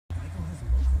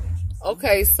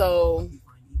Okay, so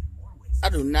I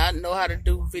do not know how to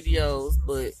do videos,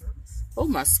 but oh,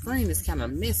 my screen is kind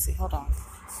of messy. Hold on.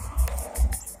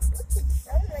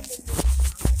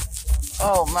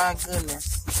 Oh my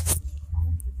goodness,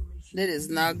 that is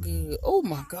not good. Oh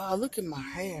my God, look at my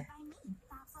hair.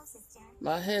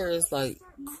 My hair is like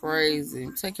crazy.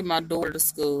 I'm taking my daughter to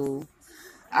school.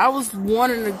 I was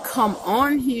wanting to come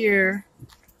on here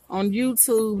on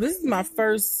YouTube. This is my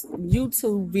first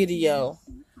YouTube video,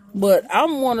 but I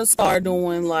want to start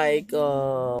doing like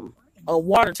a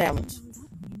water challenge.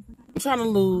 I'm trying to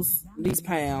lose these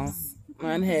pounds.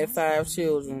 I had 5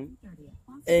 children,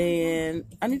 and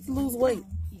I need to lose weight.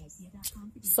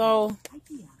 So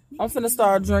I'm finna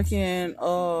start drinking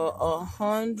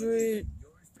 100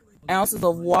 ounces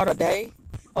of water a day.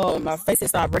 My face has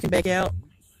started breaking back out.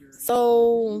 So,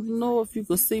 I don't know if you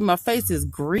can see, my face is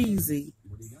greasy.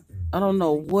 I don't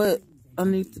know what I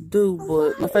need to do,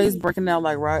 but my face breaking out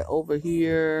like right over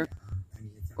here,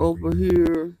 over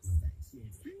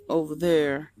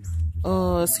there.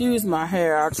 Excuse my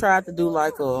hair. I tried to do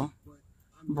like a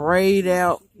braid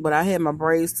out, but I had my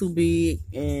braids too big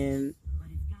and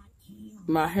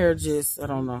my hair just, I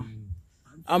don't know.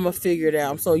 I'm gonna figure it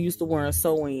out. I'm so used to wearing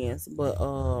sew-ins, but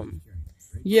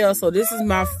yeah, so this is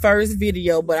my first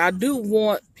video, but I do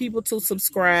want people to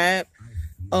subscribe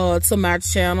to my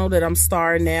channel that I'm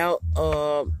starting out.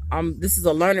 This is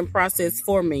a learning process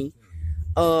for me.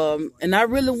 And I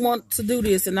really want to do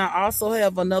this, and I also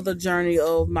have another journey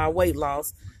of my weight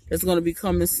loss that's going to be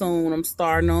coming soon. I'm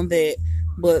starting on that,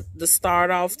 but to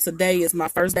start off today is my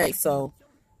first day, so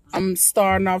I'm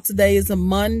starting off. Today is a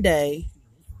Monday.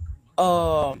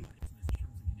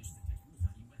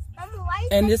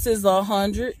 And this is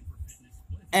 100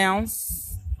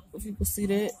 ounce. If you can see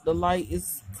that, the light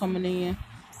is coming in.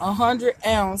 100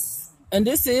 ounce, and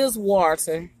this is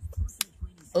water.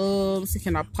 See,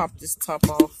 can I pop this top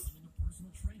off?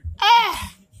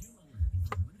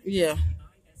 Yeah.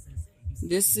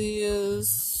 This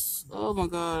is, oh my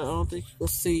God, I don't think you can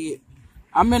see it.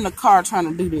 I'm in the car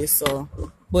trying to do this, so,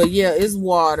 but yeah, it's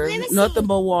water. Nothing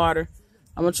but water.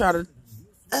 I'm gonna try to,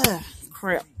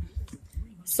 crap.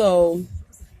 So,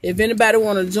 if anybody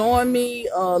want to join me,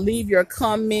 leave your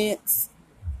comments,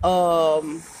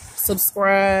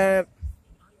 subscribe,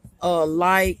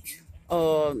 like.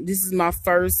 This is my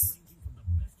first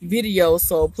video,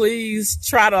 so please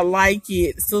try to like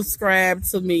it, subscribe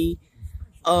to me,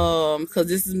 because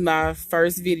this is my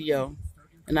first video,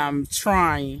 and I'm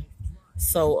trying.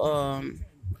 So,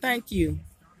 thank you.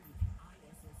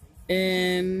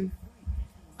 And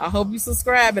I hope you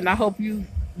subscribe, and I hope you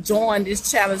join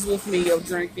this challenge with me of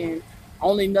drinking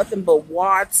only nothing but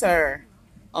water,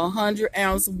 100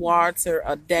 ounce water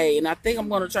a day. And I think I'm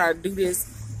going to try to do this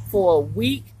for a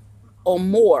week or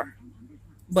more,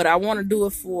 but I want to do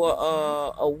it for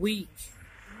a week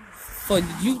for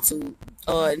YouTube,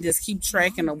 and just keep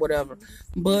tracking or whatever.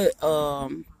 But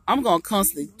I'm going to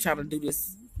constantly try to do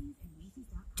this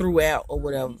throughout or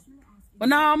whatever. But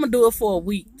now I'm going to do it for a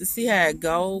week to see how it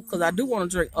goes, because I do want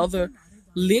to drink other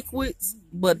liquids,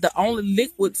 but the only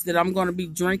liquids that I'm going to be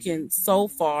drinking so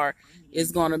far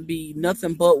is going to be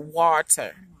nothing but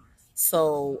water.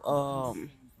 So,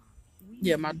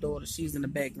 yeah, my daughter, she's in the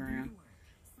background.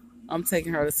 I'm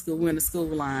taking her to school. We're in the school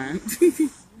line.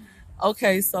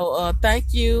 Okay, so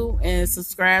thank you, and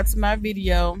subscribe to my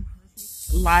video.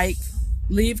 Like,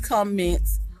 leave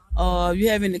comments. If you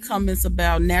have any comments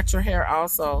about natural hair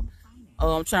also.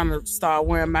 I'm trying to start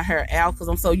wearing my hair out because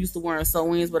I'm so used to wearing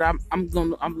sew-ins, but I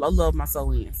love my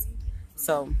sew-ins.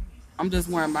 So I'm just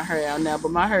wearing my hair out now, but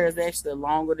my hair is actually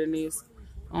longer than this.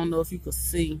 I don't know if you can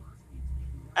see.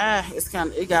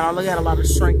 It got a lot of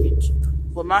shrinkage,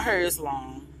 but my hair is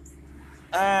long.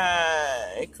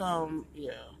 Yeah,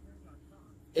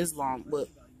 it's long, but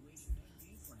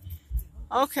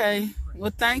okay.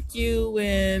 Well, thank you,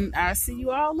 and I'll see you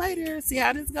all later. See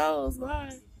how this goes.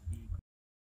 Bye.